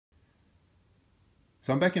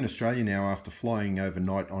So I'm back in Australia now after flying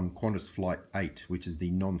overnight on Qantas Flight 8, which is the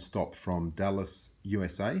non-stop from Dallas,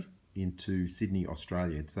 USA into Sydney,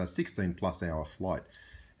 Australia. It's a 16+ hour flight.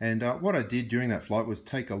 And what I did during that flight was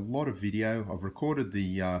take a lot of video. I've recorded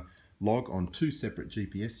the log on 2 separate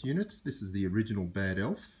GPS units. This is the original Bad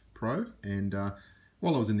Elf Pro, and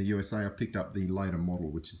while I was in the USA I picked up the later model,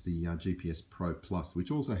 which is the GPS Pro Plus, which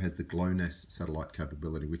also has the GLONASS satellite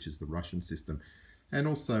capability, which is the Russian system. And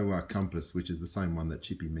also Qantas, which is the same one that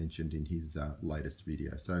Chippy mentioned in his latest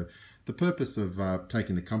video. So the purpose of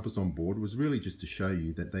taking the Qantas on board was really just to show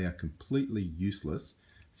you that they are completely useless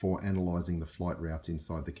for analysing the flight routes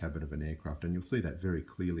inside the cabin of an aircraft. And you'll see that very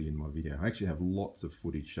clearly in my video. I actually have lots of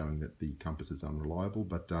footage showing that the Qantas is unreliable,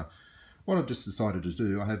 but what I've just decided to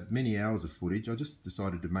do, I have many hours of footage. I just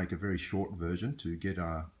decided to make a very short version to get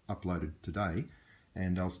uploaded today.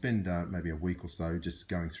 And I'll spend maybe a week or so just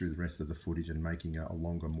going through the rest of the footage and making a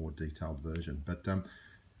longer, more detailed version. But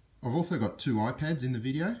I've also got 2 iPads in the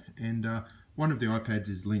video, and one of the iPads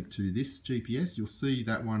is linked to this GPS. You'll see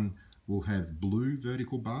that one will have blue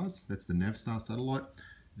vertical bars. That's the Navstar satellite.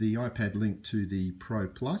 The iPad linked to the Pro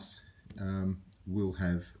Plus will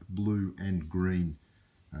have blue and green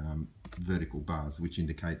vertical bars, which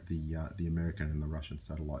indicate the American and the Russian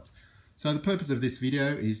satellites. So the purpose of this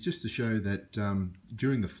video is just to show that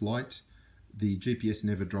during the flight the GPS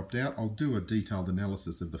never dropped out. I'll do a detailed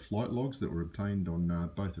analysis of the flight logs that were obtained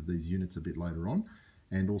on both of these units a bit later on,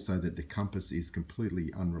 and also that the compass is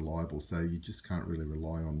completely unreliable, so you just can't really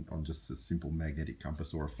rely on just a simple magnetic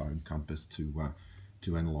compass or a phone compass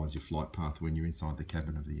to analyse your flight path when you're inside the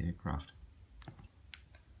cabin of the aircraft.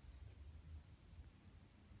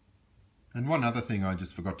 And one other thing I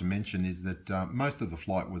just forgot to mention is that most of the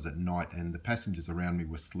flight was at night and the passengers around me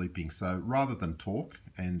were sleeping. So rather than talk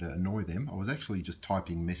and annoy them, I was actually just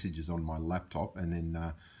typing messages on my laptop and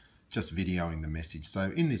then just videoing the message.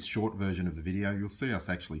 So in this short version of the video, you'll see us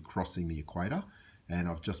actually crossing the equator. And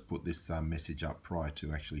I've just put this message up prior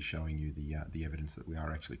to actually showing you the evidence that we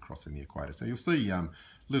are actually crossing the equator. So you'll see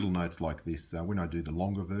little notes like this. When I do the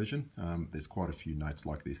longer version, there's quite a few notes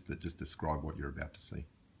like this that just describe what you're about to see.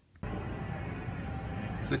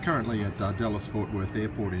 So currently at Dallas-Fort Worth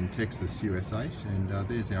Airport in Texas, USA, and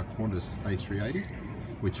there's our Qantas A380,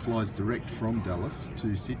 which flies direct from Dallas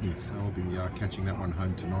to Sydney. So I'll be catching that one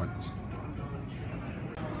home tonight.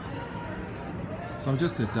 So I'm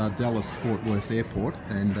just at Dallas-Fort Worth Airport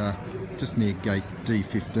and just near gate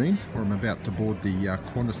D15, where I'm about to board the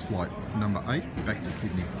Qantas flight number 8 back to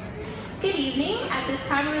Sydney. Good evening. At this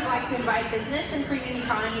time, we would like to invite business and premium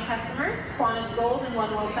economy customers, Qantas Gold and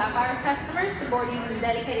One World Sapphire customers to board using the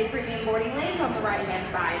dedicated premium boarding lanes on the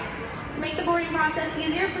right-hand side. To make the boarding process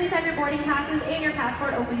easier, please have your boarding passes and your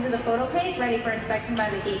passport open to the photo page, ready for inspection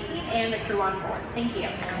by the gate team and the crew on board. Thank you.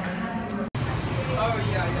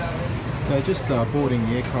 So just boarding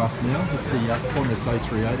the aircraft now. It's the Qantas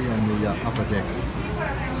A380 on the upper deck.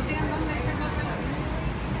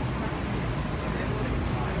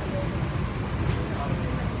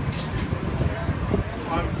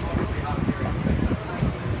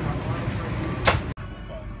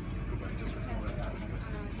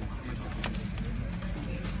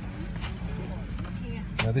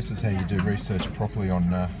 Now this is how you do research properly on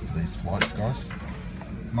these flights, guys.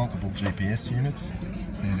 Multiple GPS units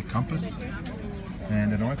and a compass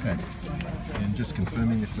and an iPad. And just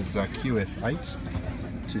confirming this is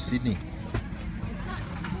QF8 to Sydney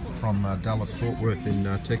from Dallas-Fort Worth in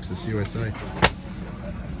Texas, USA.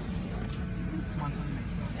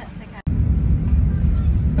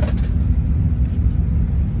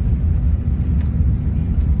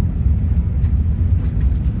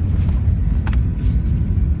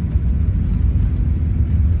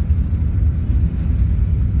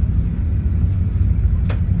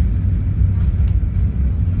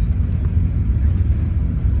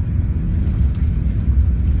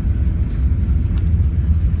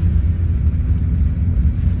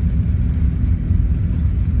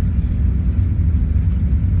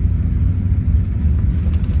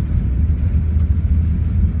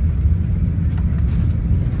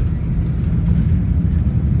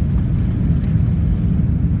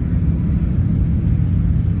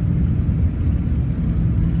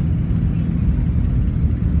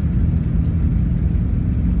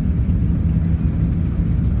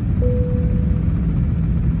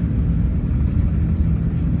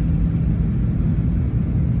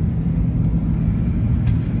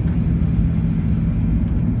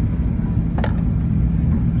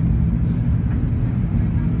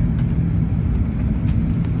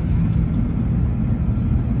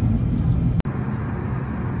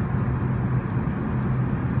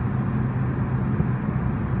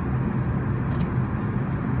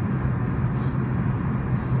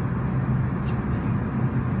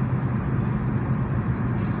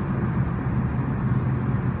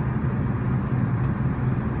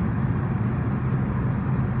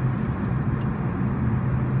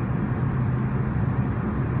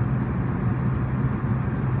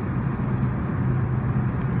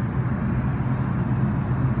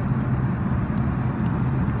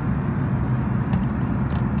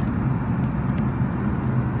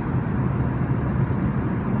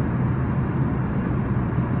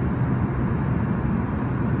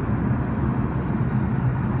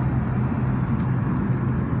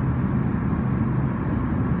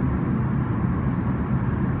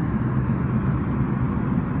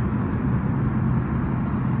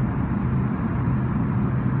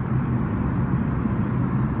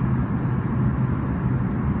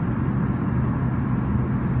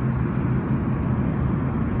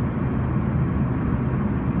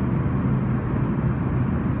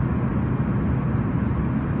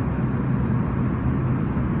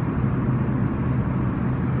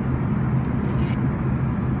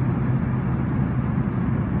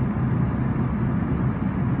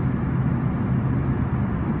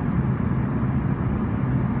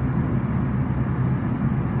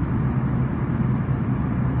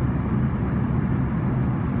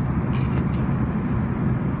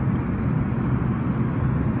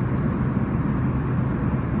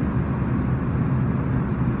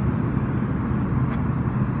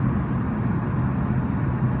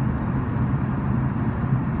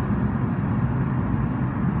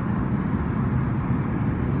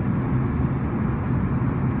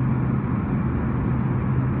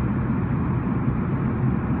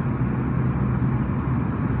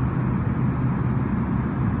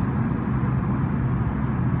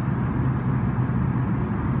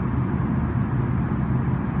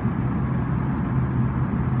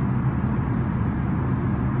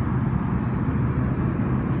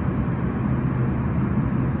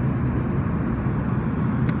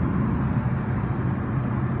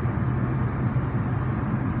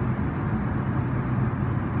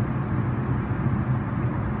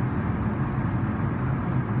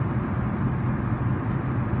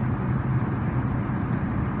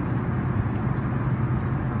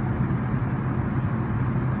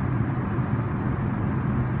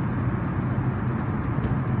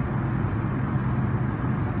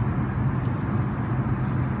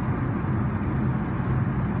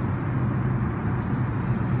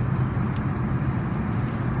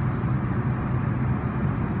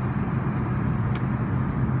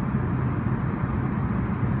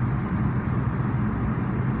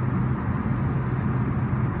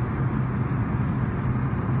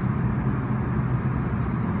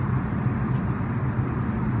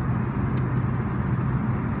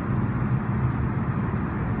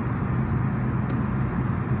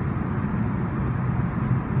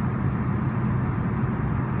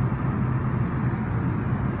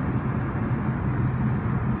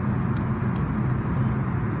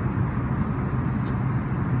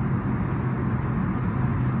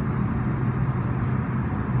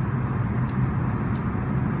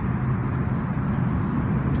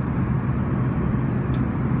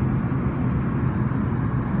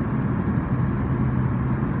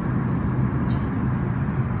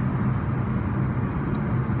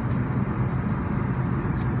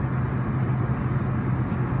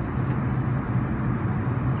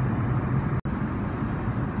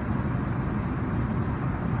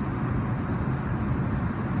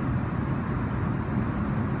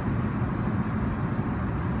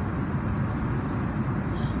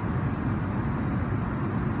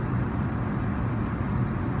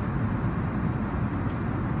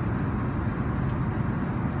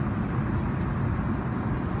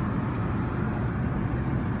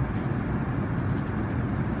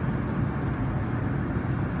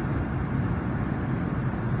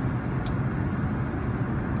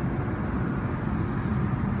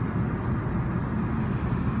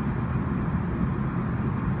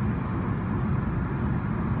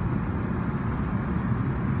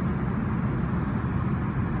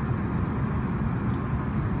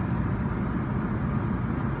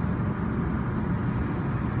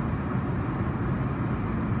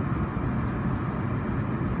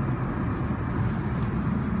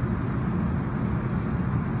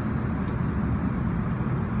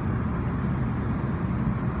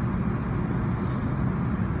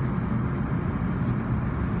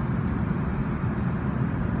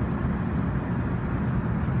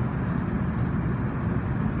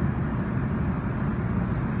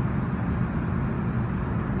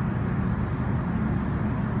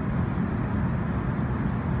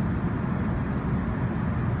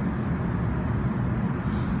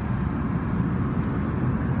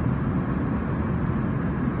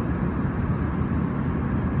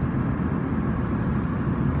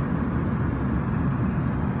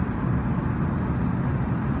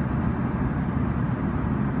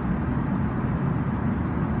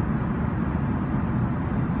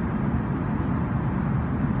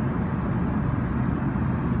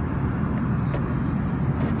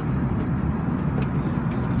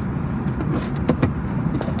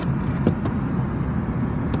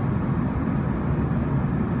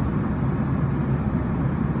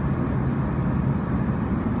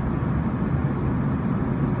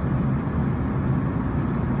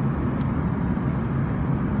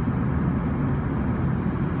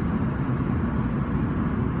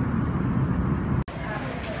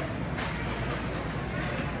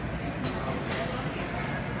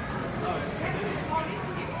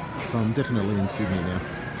 I'm definitely in Sydney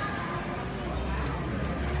now.